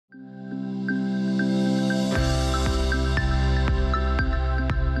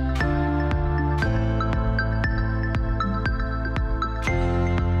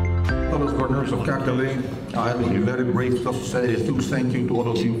partners of Captain, I will be very brief. Just to say a huge thank you to all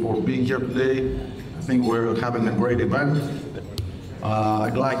of you for being here today. I think we're having a great event.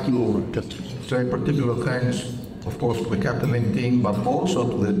 I'd like to just say particular thanks, of course, to the Captain team, but also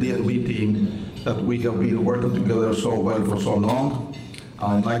to the DNB team that we have been working together so well for so long.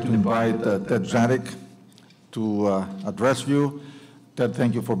 I'd like to invite Ted Zadik to address you. Ted,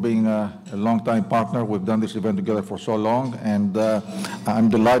 thank you for being a long-time partner. We've done this event together for so long, and I'm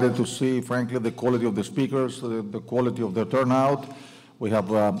delighted to see, frankly, the quality of the speakers, the quality of their turnout. We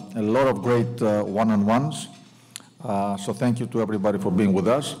have a lot of great one-on-ones. So thank you to everybody for being with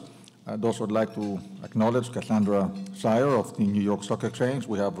us. I'd also like to acknowledge Cassandra Sire of the New York Stock Exchange.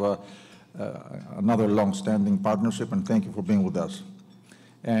 We have another long-standing partnership, and thank you for being with us.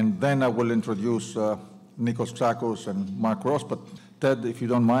 And then I will introduce Nikos Tsakos and Mark Ross, but Ted, if you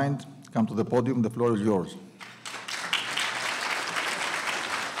don't mind, come to the podium. The floor is yours.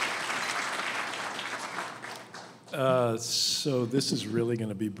 So this is really going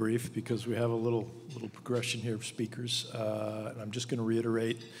to be brief because we have a little progression here of speakers. And I'm just going to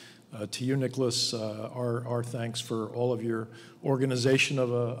reiterate to you, Nikolas, our thanks for all of your organization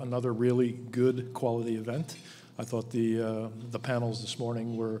of another really good quality event. I thought the panels this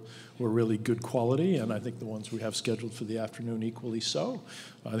morning were really good quality, and I think the ones we have scheduled for the afternoon equally so.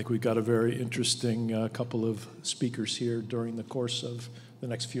 I think we've got a very interesting couple of speakers here during the course of the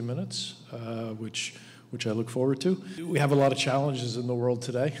next few minutes, which I look forward to. We have a lot of challenges in the world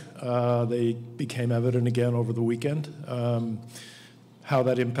today. They became evident again over the weekend. How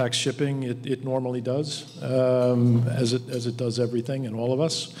that impacts shipping, it normally does, as it does everything and all of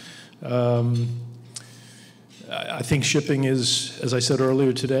us. I think shipping is, as I said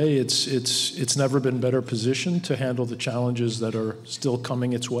earlier today, it's never been better positioned to handle the challenges that are still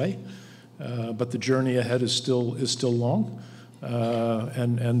coming its way. But the journey ahead is still long,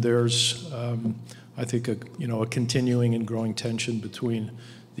 and there's I think a continuing and growing tension between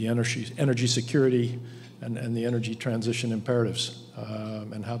the energy security and the energy transition imperatives,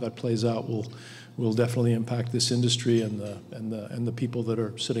 and how that plays out will definitely impact this industry and the people that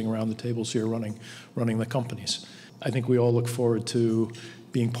are sitting around the tables here running the companies. I think we all look forward to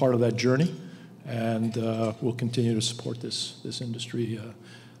being part of that journey, and we'll continue to support this industry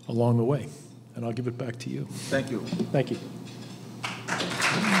along the way. And I'll give it back to you. Thank you. Thank you.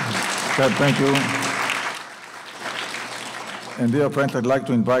 Ted, thank you. And dear friends, I'd like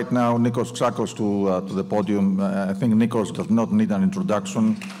to invite now Nikos Tsakos to the podium. I think Nikos does not need an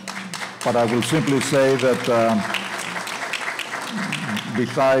introduction, but I will simply say that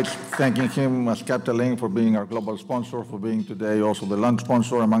besides thanking him as Captain for being our global sponsor, for being today also the lunch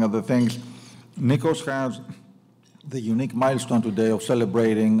sponsor, among other things, Nikos has the unique milestone today of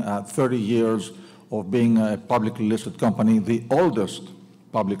celebrating 30 years of being a publicly listed company, the oldest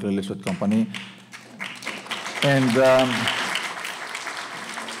publicly listed company. And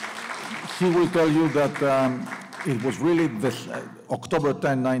he will tell you that it was really this October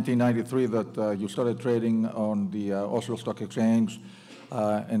 10, 1993 that you started trading on the Oslo Stock Exchange,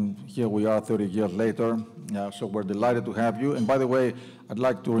 and here we are 30 years later. So we're delighted to have you. And by the way, I'd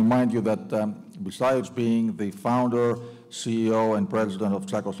like to remind you that besides being the founder, CEO, and president of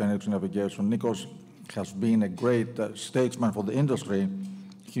Tsakos Energy Navigation, Nikos has been a great statesman for the industry.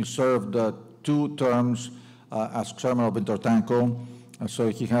 He served 2 terms as chairman of INTERTANKO, so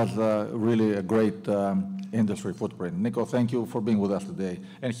he has really a great industry footprint. Nico, thank you for being with us today.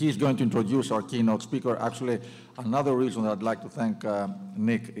 And he's going to introduce our keynote speaker. Actually, another reason that I'd like to thank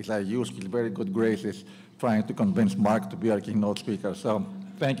Nick is I used his very good graces trying to convince Mark to be our keynote speaker. So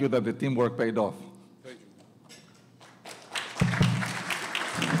thank you that the teamwork paid off. Thank you.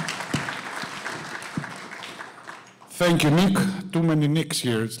 Thank you, Nick. Too many Nicks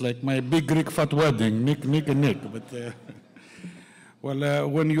here. It's like my big Greek fat wedding, Nick, and Nick. But well,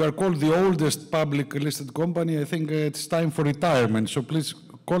 when you are called the oldest public listed company, I think it's time for retirement. So please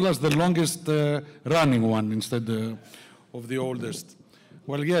call us the longest running one instead of the oldest.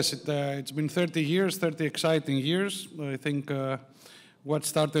 Well, yes, it's been 30 years, 30 exciting years. I think what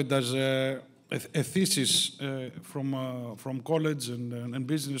started as a thesis from college and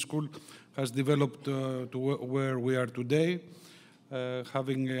business school has developed to where we are today,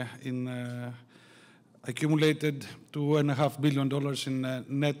 having accumulated $2.5 billion in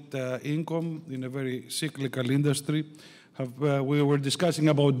net income in a very cyclical industry. We were discussing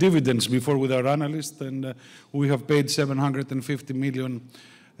about dividends before with our analyst, and we have paid $750 million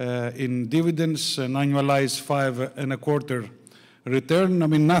in dividends, an annualized 5.25% return. I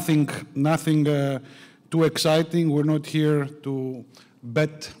mean, nothing too exciting. We're not here to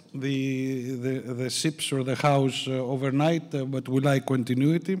bet the ships or the house overnight, but we like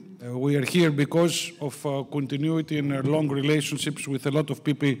continuity. We are here because of continuity and long relationships with a lot of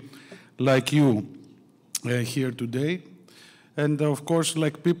people like you here today. And of course,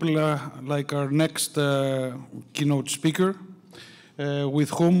 like people like our next keynote speaker, with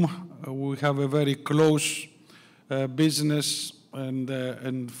whom we have a very close business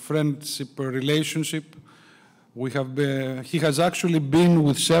and friendship relationship. He has actually been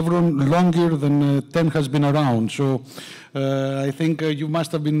with Chevron longer than TEN has been around. So I think you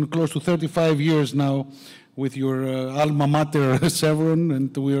must have been close to 35 years now with your alma mater, Chevron,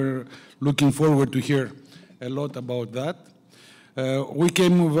 and we're looking forward to hear a lot about that. We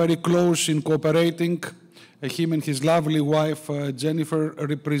came very close in cooperating. Him and his lovely wife, Jennifer,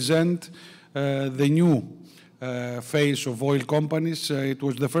 represent the new face of oil companies. It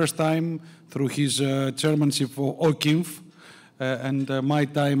was the first time through his chairmanship of OKINF and my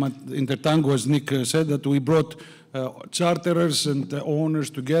time at INTERTANKO, as Nick said, that we brought charterers and owners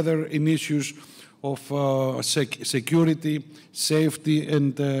together in issues of security, safety,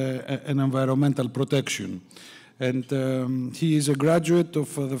 and environmental protection. And he is a graduate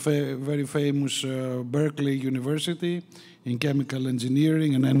of the very famous Berkeley University in chemical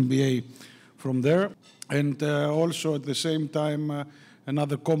engineering, an MBA from there. And also at the same time,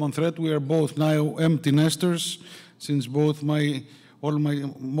 another common thread, we are both now empty nesters, since both my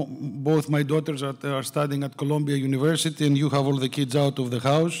daughters are studying at Columbia University, and you have all the kids out of the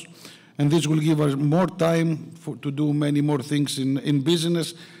house. And this will give us more time to do many more things in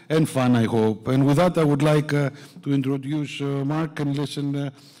business and fun, I hope. And with that, I would like to introduce Mark and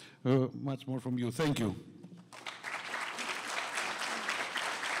listen much more from you. Thank you.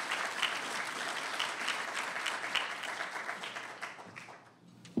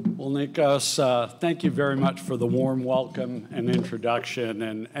 Well, Nikos, thank you very much for the warm welcome and introduction.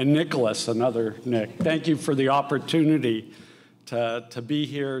 And Nikolas, another Nick, thank you for the opportunity to be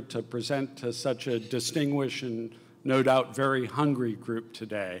here to present to such a distinguished and no doubt very hungry group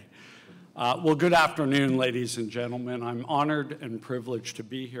today. Well, good afternoon, ladies and gentlemen. I'm honored and privileged to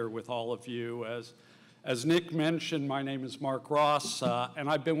be here with all of you. As Nick mentioned, my name is Mark Ross, and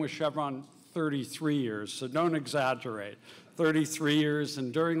I've been with Chevron 33 years, so don't exaggerate. 33 years,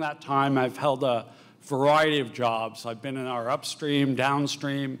 and during that time, I've held a variety of jobs. I've been in our upstream,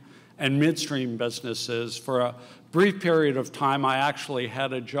 downstream, and midstream businesses. For a brief period of time, I actually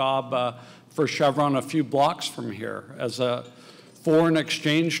had a job for Chevron a few blocks from here as a foreign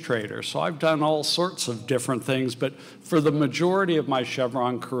exchange trader. So I've done all sorts of different things, but for the majority of my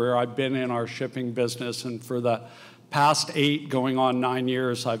Chevron career, I've been in our shipping business, and for the past 8, going on 9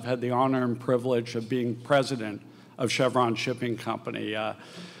 years, I've had the honor and privilege of being president of Chevron Shipping Company.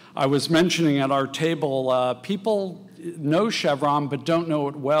 I was mentioning at our table, people know Chevron but don't know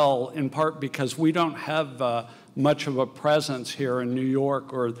it well, in part because we don't have much of a presence here in New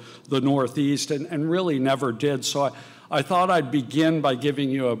York or the Northeast, and really never did. So I thought I'd begin by giving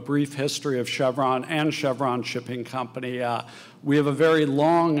you a brief history of Chevron and Chevron Shipping Company. We have a very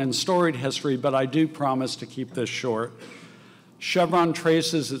long and storied history, but I do promise to keep this short. Chevron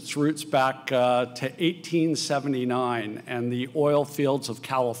traces its roots back to 1879 and the oil fields of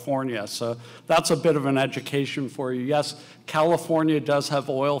California. So that's a bit of an education for you. Yes, California does have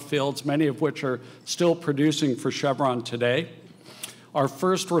oil fields, many of which are still producing for Chevron today. Our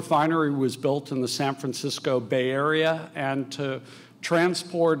first refinery was built in the San Francisco Bay Area, and to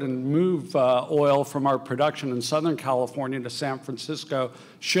transport and move oil from our production in Southern California to San Francisco,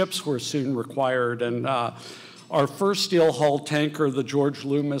 ships were soon required. And our first steel-hull tanker, the George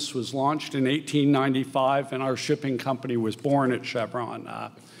Loomis, was launched in 1895, and our shipping company was born at Chevron.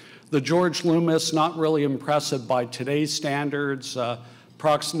 The George Loomis, not really impressive by today's standards,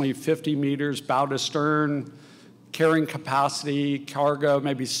 approximately 50 meters bow to stern, carrying capacity, cargo,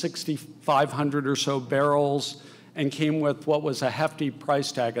 maybe 6,500 or so barrels, and came with what was a hefty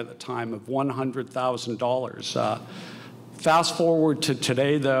price tag at the time of $100,000. Fast forward to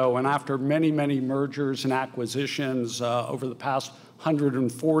today, though, and after many, many mergers and acquisitions over the past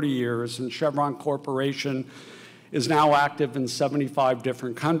 140 years, and Chevron Corporation is now active in 75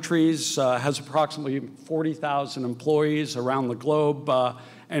 different countries, has approximately 40,000 employees around the globe,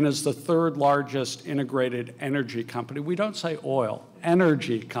 and is the 3rd largest integrated energy company. We don't say oil,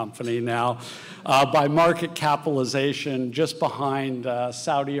 energy company now, by market capitalization, just behind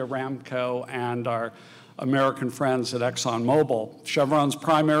Saudi Aramco and our American friends at ExxonMobil. Chevron's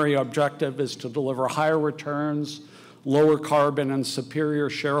primary objective is to deliver higher returns, lower carbon, and superior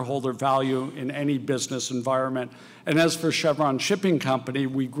shareholder value in any business environment. And as for Chevron Shipping Company,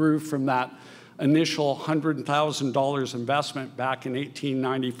 we grew from that initial $100,000 investment back in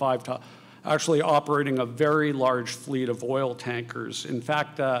 1895 to actually operating a very large fleet of oil tankers. In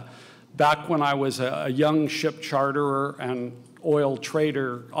fact, back when I was a young ship charterer and oil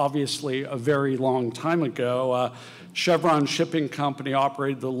trader, obviously a very long time ago, Chevron Shipping Company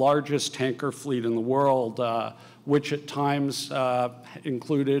operated the largest tanker fleet in the world, which at times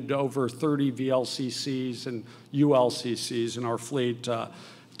included over 30 VLCCs and ULCCs in our fleet.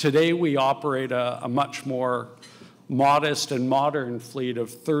 Today, we operate a much more modest and modern fleet of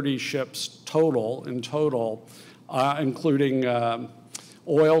 30 ships in total, including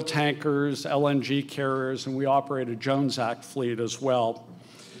oil tankers, LNG carriers, and we operate a Jones Act fleet as well.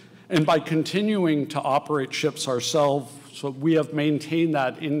 And by continuing to operate ships ourselves, so we have maintained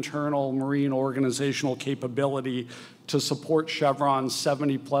that internal marine organizational capability to support Chevron's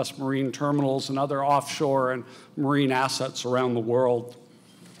 70+ marine terminals and other offshore and marine assets around the world.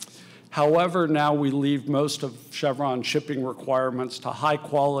 However, now we leave most of Chevron shipping requirements to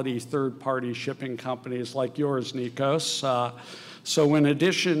high-quality third-party shipping companies like yours, Nikos. So in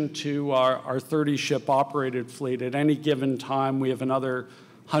addition to our 30-ship operated fleet, at any given time, we have another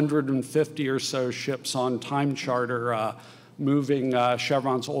 150 or so ships on time charter moving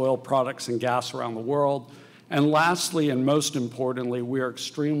Chevron's oil products and gas around the world. And lastly, and most importantly, we are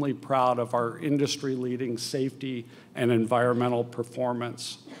extremely proud of our industry-leading safety and environmental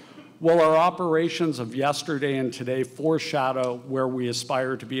performance. Well, our operations of yesterday and today foreshadow where we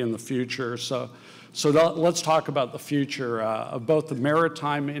aspire to be in the future. So let's talk about the future of both the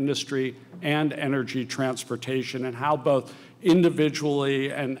maritime industry and energy transportation, and how both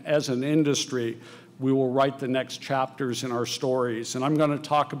individually and as an industry we will write the next chapters in our stories. And I'm going to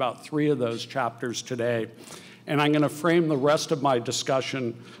talk about 3 of those chapters today. And I'm going to frame the rest of my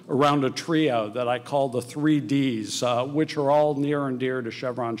discussion around a trio that I call the 3 Ds, which are all near and dear to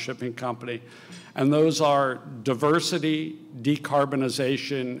Chevron Shipping Company. And those are diversity,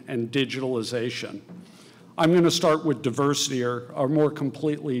 decarbonization, and digitalization. I'm going to start with diversity, or more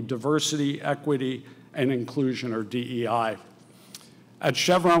completely, diversity, equity, and inclusion, or DEI. At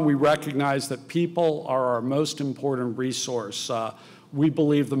Chevron, we recognize that people are our most important resource. We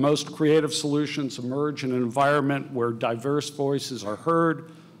believe the most creative solutions emerge in an environment where diverse voices are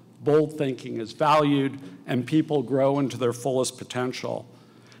heard, bold thinking is valued, and people grow into their fullest potential.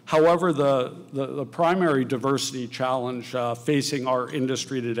 However, the primary diversity challenge facing our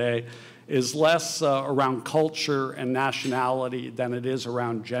industry today is less around culture and nationality than it is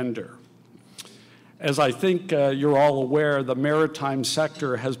around gender. As I think you're all aware, the maritime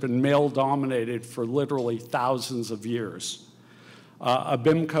sector has been male-dominated for literally thousands of years. A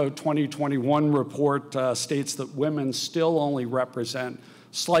BIMCO 2021 report states that women still only represent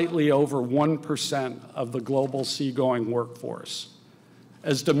slightly over 1% of the global seagoing workforce.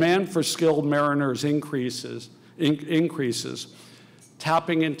 As demand for skilled mariners increases,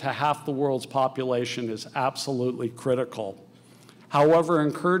 tapping into half the world's population is absolutely critical. However,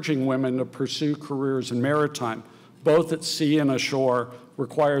 encouraging women to pursue careers in maritime, both at sea and ashore,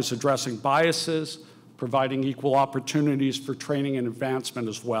 requires addressing biases, providing equal opportunities for training and advancement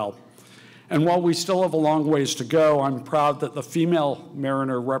as well. And while we still have a long ways to go, I'm proud that the female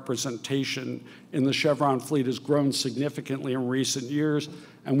mariner representation in the Chevron fleet has grown significantly in recent years,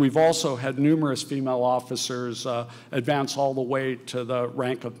 and we've also had numerous female officers advance all the way to the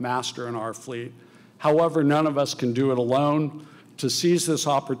rank of master in our fleet. However, none of us can do it alone. To seize this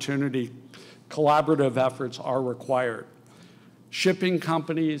opportunity, collaborative efforts are required. Shipping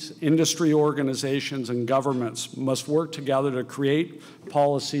companies, industry organizations, and governments must work together to create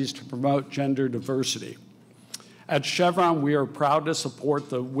policies to promote gender diversity. At Chevron, we are proud to support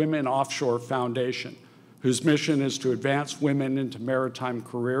the Women Offshore Foundation, whose mission is to advance women into maritime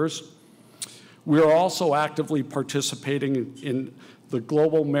careers. We are also actively participating in the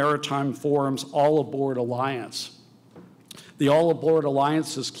Global Maritime Forum's All Aboard Alliance. The All Aboard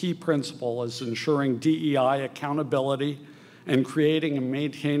Alliance's key principle is ensuring DEI accountability and creating and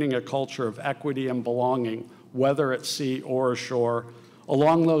maintaining a culture of equity and belonging, whether at sea or ashore.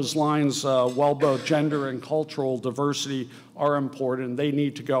 Along those lines, while both gender and cultural diversity are important, they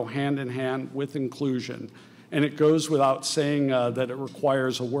need to go hand in hand with inclusion. And it goes without saying that it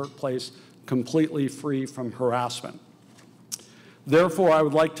requires a workplace completely free from harassment. Therefore, I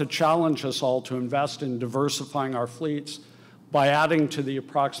would like to challenge us all to invest in diversifying our fleets by adding to the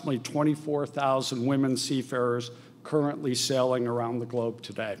approximately 24,000 women seafarers currently sailing around the globe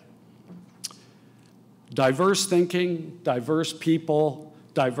today. Diverse thinking, diverse people,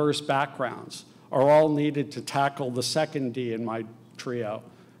 diverse backgrounds are all needed to tackle the second D in my trio,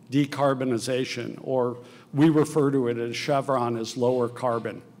 decarbonization, or we refer to it at Chevron as lower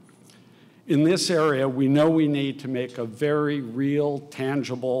carbon. In this area, we know we need to make a very real,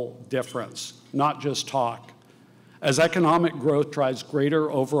 tangible difference, not just talk. As economic growth drives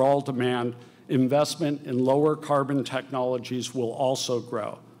greater overall demand, investment in lower carbon technologies will also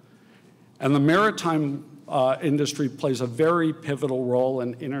grow. And the maritime industry plays a very pivotal role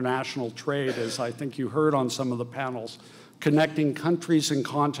in international trade, as I think you heard on some of the panels, connecting countries and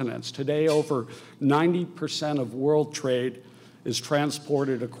continents. Today, over 90% of world trade is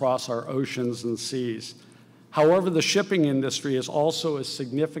transported across our oceans and seas. However, the shipping industry is also a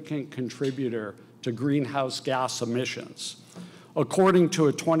significant contributor to greenhouse gas emissions. According to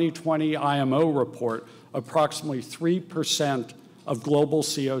a 2020 IMO report, approximately 3% of global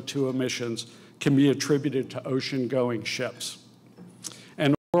CO2 emissions can be attributed to ocean-going ships.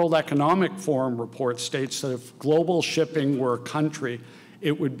 And the World Economic Forum report states that if global shipping were a country,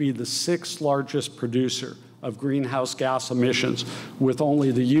 it would be the 6th largest producer of greenhouse gas emissions, with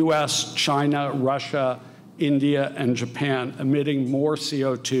only the US, China, Russia, India, and Japan emitting more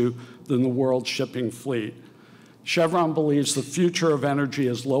CO2 than the world shipping fleet. Chevron believes the future of energy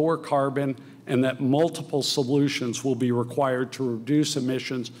is lower carbon and that multiple solutions will be required to reduce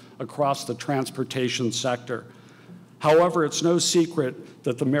emissions across the transportation sector. However, it's no secret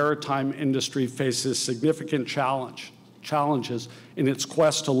that the maritime industry faces significant challenges in its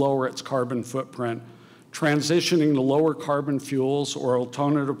quest to lower its carbon footprint. Transitioning to lower carbon fuels or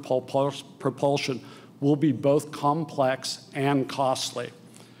alternative propulsion will be both complex and costly.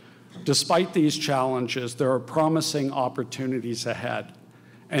 Despite these challenges, there are promising opportunities ahead.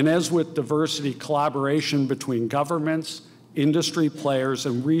 And as with diversity, collaboration between governments, industry players,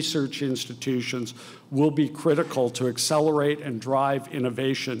 and research institutions will be critical to accelerate and drive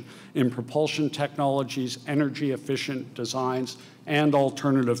innovation in propulsion technologies, energy-efficient designs, and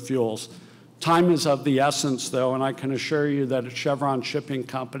alternative fuels. Time is of the essence, though, and I can assure you that at Chevron Shipping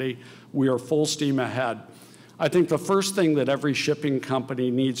Company, we are full steam ahead. I think the first thing that every shipping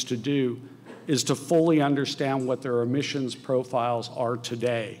company needs to do is to fully understand what their emissions profiles are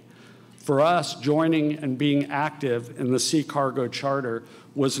today. For us, joining and being active in the Sea Cargo Charter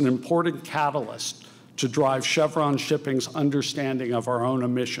was an important catalyst to drive Chevron Shipping's understanding of our own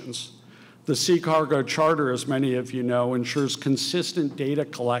emissions. The Sea Cargo Charter, as many of you know, ensures consistent data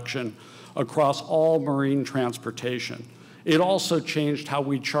collection across all marine transportation. It also changed how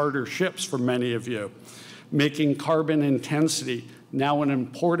we charter ships for many of you, making carbon intensity now an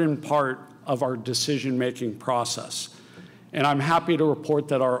important part of our decision-making process. And I'm happy to report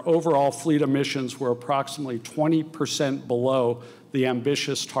that our overall fleet emissions were approximately 20% below the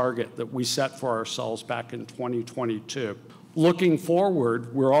ambitious target that we set for ourselves back in 2022. Looking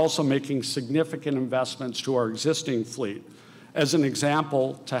forward, we're also making significant investments to our existing fleet. As an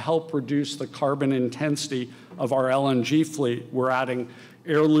example, to help reduce the carbon intensity of our LNG fleet, we're adding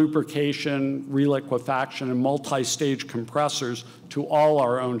air lubrication, reliquefaction, and multi-stage compressors to all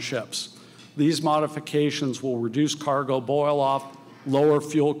our own ships. These modifications will reduce cargo boil-off, lower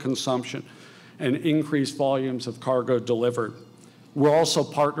fuel consumption, and increase volumes of cargo delivered. We're also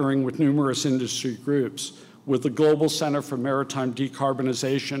partnering with numerous industry groups. With the Global Center for Maritime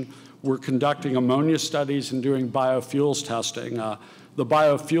Decarbonization, we're conducting ammonia studies and doing biofuels testing. The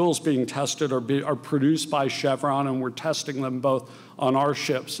biofuels being tested are produced by Chevron, and we're testing them both on our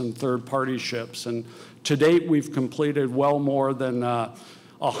ships and third-party ships. And to date, we've completed well more than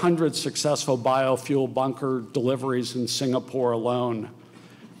 100 successful biofuel bunker deliveries in Singapore alone.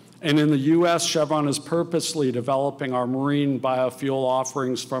 And in the US, Chevron is purposely developing our marine biofuel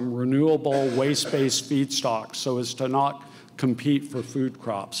offerings from renewable waste-based feedstocks so as to not compete for food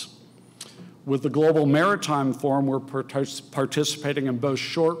crops. With the Global Maritime Forum, we're participating in both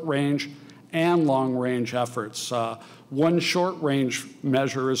short-range and long-range efforts. One short-range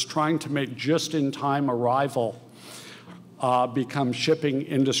measure is trying to make just-in-time arrival become shipping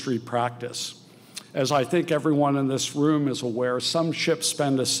industry practice. As I think everyone in this room is aware, some ships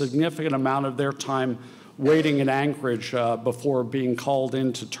spend a significant amount of their time waiting in anchorage before being called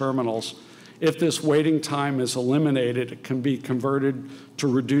into terminals. If this waiting time is eliminated, it can be converted to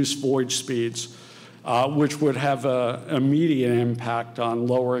reduce voyage speeds, which would have an immediate impact on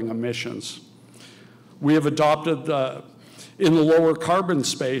lowering emissions. We have adopted, in the lower carbon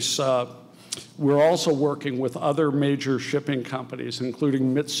space, we're also working with other major shipping companies,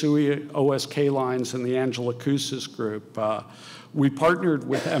 including Mitsui, OSK Lines, and the Angela Koussis Group. We partnered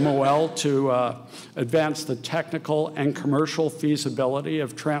with MOL to advance the technical and commercial feasibility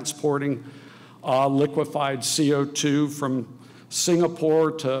of transporting liquefied CO2 from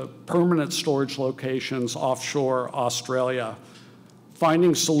Singapore to permanent storage locations offshore Australia.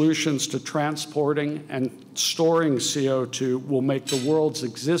 Finding solutions to transporting and storing CO2 will make the world's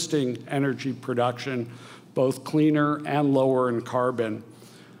existing energy production both cleaner and lower in carbon.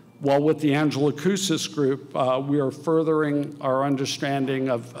 While with the Angela Koussis Group, we are furthering our understanding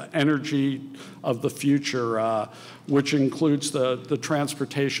of energy of the future, which includes the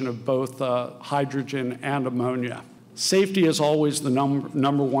transportation of both hydrogen and ammonia. Safety is always the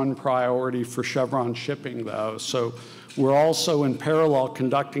number one priority for Chevron Shipping, though, so we're also in parallel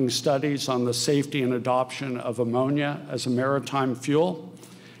conducting studies on the safety and adoption of ammonia as a maritime fuel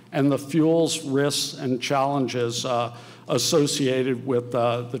and the fuels, risks, and challenges associated with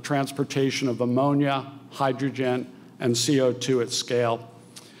the transportation of ammonia, hydrogen, and CO2 at scale.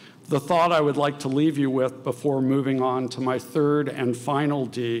 The thought I would like to leave you with before moving on to my third and final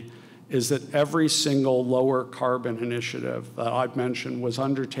D is that every single lower carbon initiative that I've mentioned was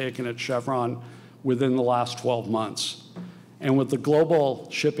undertaken at Chevron within the last 12 months. And with the global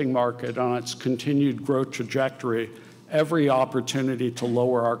shipping market on its continued growth trajectory, every opportunity to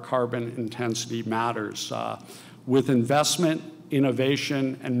lower our carbon intensity matters. With investment,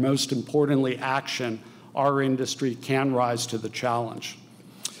 innovation, and most importantly, action, our industry can rise to the challenge.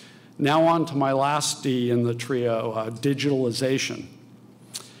 Now on to my last D in the trio, digitalization.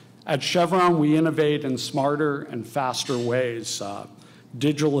 At Chevron, we innovate in smarter and faster ways.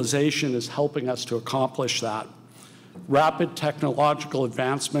 Digitalization is helping us to accomplish that. Rapid technological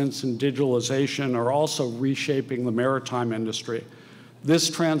advancements in digitalization are also reshaping the maritime industry. This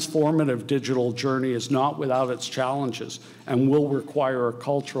transformative digital journey is not without its challenges and will require a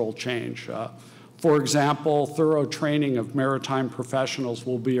cultural change. For example, thorough training of maritime professionals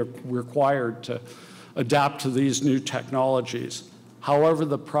will be required to adapt to these new technologies. However,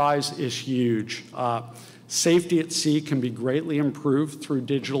 the prize is huge. Safety at sea can be greatly improved through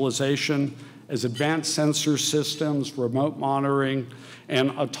digitalization as advanced sensor systems, remote monitoring, and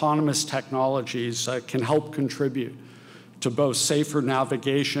autonomous technologies can help contribute to both safer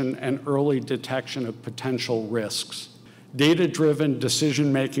navigation and early detection of potential risks. Data-driven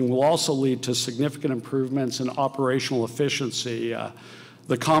decision-making will also lead to significant improvements in operational efficiency.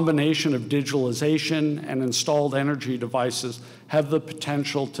 The combination of digitalization and installed energy devices have the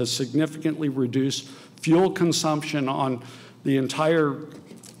potential to significantly reduce fuel consumption on the entire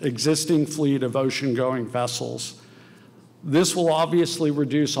existing fleet of ocean-going vessels. This will obviously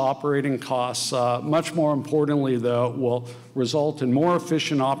reduce operating costs. Much more importantly, though, it will result in more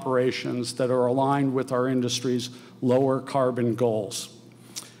efficient operations that are aligned with our industry's lower carbon goals.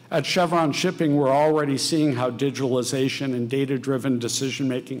 At Chevron Shipping, we're already seeing how digitalization and data-driven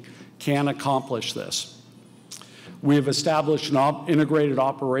decision-making can accomplish this. We have established an integrated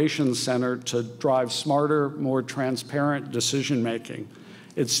operations center to drive smarter, more transparent decision-making.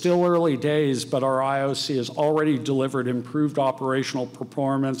 It's still early days, but our IOC has already delivered improved operational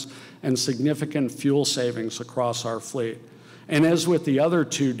performance and significant fuel savings across our fleet. And as with the other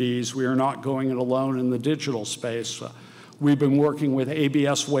two Ds, we are not going it alone in the digital space. We've been working with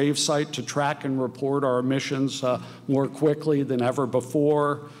ABS WaveSight to track and report our emissions more quickly than ever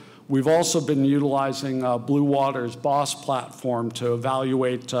before. We've also been utilizing Blue Water's BOSS platform to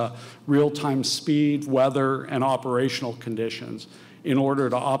evaluate real-time speed, weather, and operational conditions in order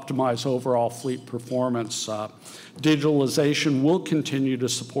to optimize overall fleet performance. Digitalization will continue to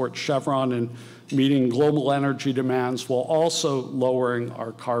support Chevron in meeting global energy demands while also lowering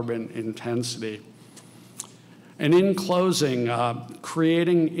our carbon intensity. And in closing,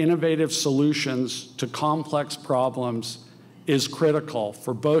 creating innovative solutions to complex problems is critical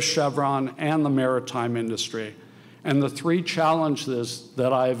for both Chevron and the maritime industry. And the three challenges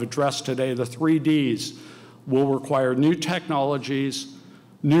that I have addressed today, the three Ds, will require new technologies,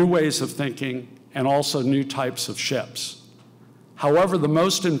 new ways of thinking, and also new types of ships. However, the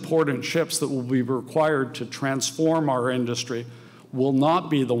most important ships that will be required to transform our industry will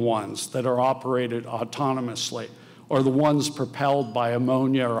not be the ones that are operated autonomously or the ones propelled by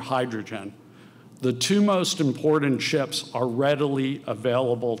ammonia or hydrogen. The two most important ships are readily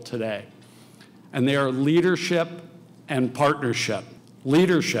available today, and they are leadership and partnership.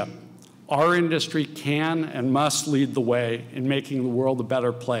 Leadership. Our industry can and must lead the way in making the world a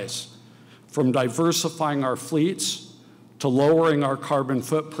better place, from diversifying our fleets to lowering our carbon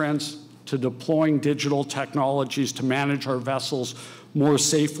footprints to deploying digital technologies to manage our vessels more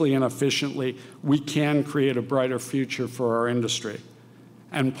safely and efficiently. We can create a brighter future for our industry.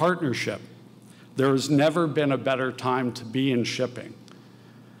 And partnership. There has never been a better time to be in shipping.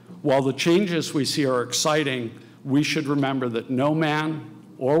 While the changes we see are exciting, we should remember that no man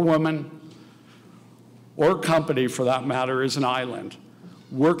or woman or company, for that matter, is an island.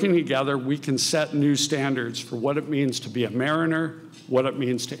 Working together, we can set new standards for what it means to be a mariner, what it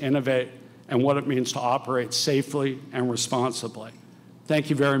means to innovate, and what it means to operate safely and responsibly. Thank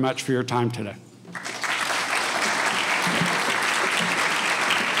you very much for your time today.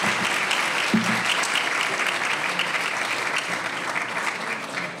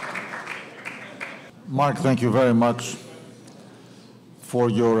 Mark, thank you very much for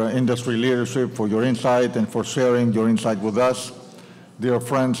your industry leadership, for your insight, and for sharing your insight with us. Dear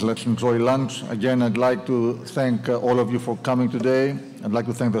friends, let's enjoy lunch. Again, I'd like to thank all of you for coming today. I'd like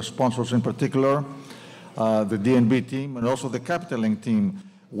to thank the sponsors in particular, the DNB team, and also the Capital Link team.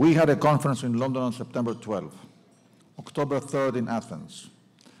 We had a conference in London on September 12th, October 3rd in Athens,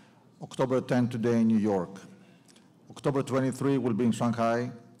 October 10th today in New York, October 23 will be in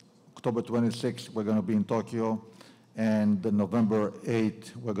Shanghai, October 26th we're going to be in Tokyo, and November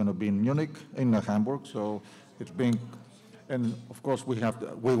 8th we're going to be in Munich, in Hamburg. So it's been, and of course we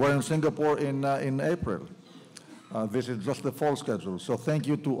were in Singapore in April. This is just the fall schedule. So thank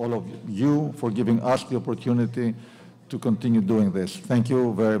you to all of you for giving us the opportunity to continue doing this. Thank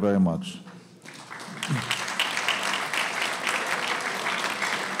you very, very much.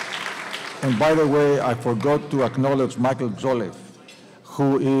 And by the way, I forgot to acknowledge Michael Jolliffe,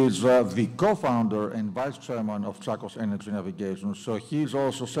 who is the co-founder and vice chairman of Tsakos Energy Navigation. So he's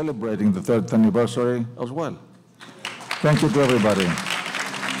also celebrating the 3rd anniversary as well. Thank you to everybody.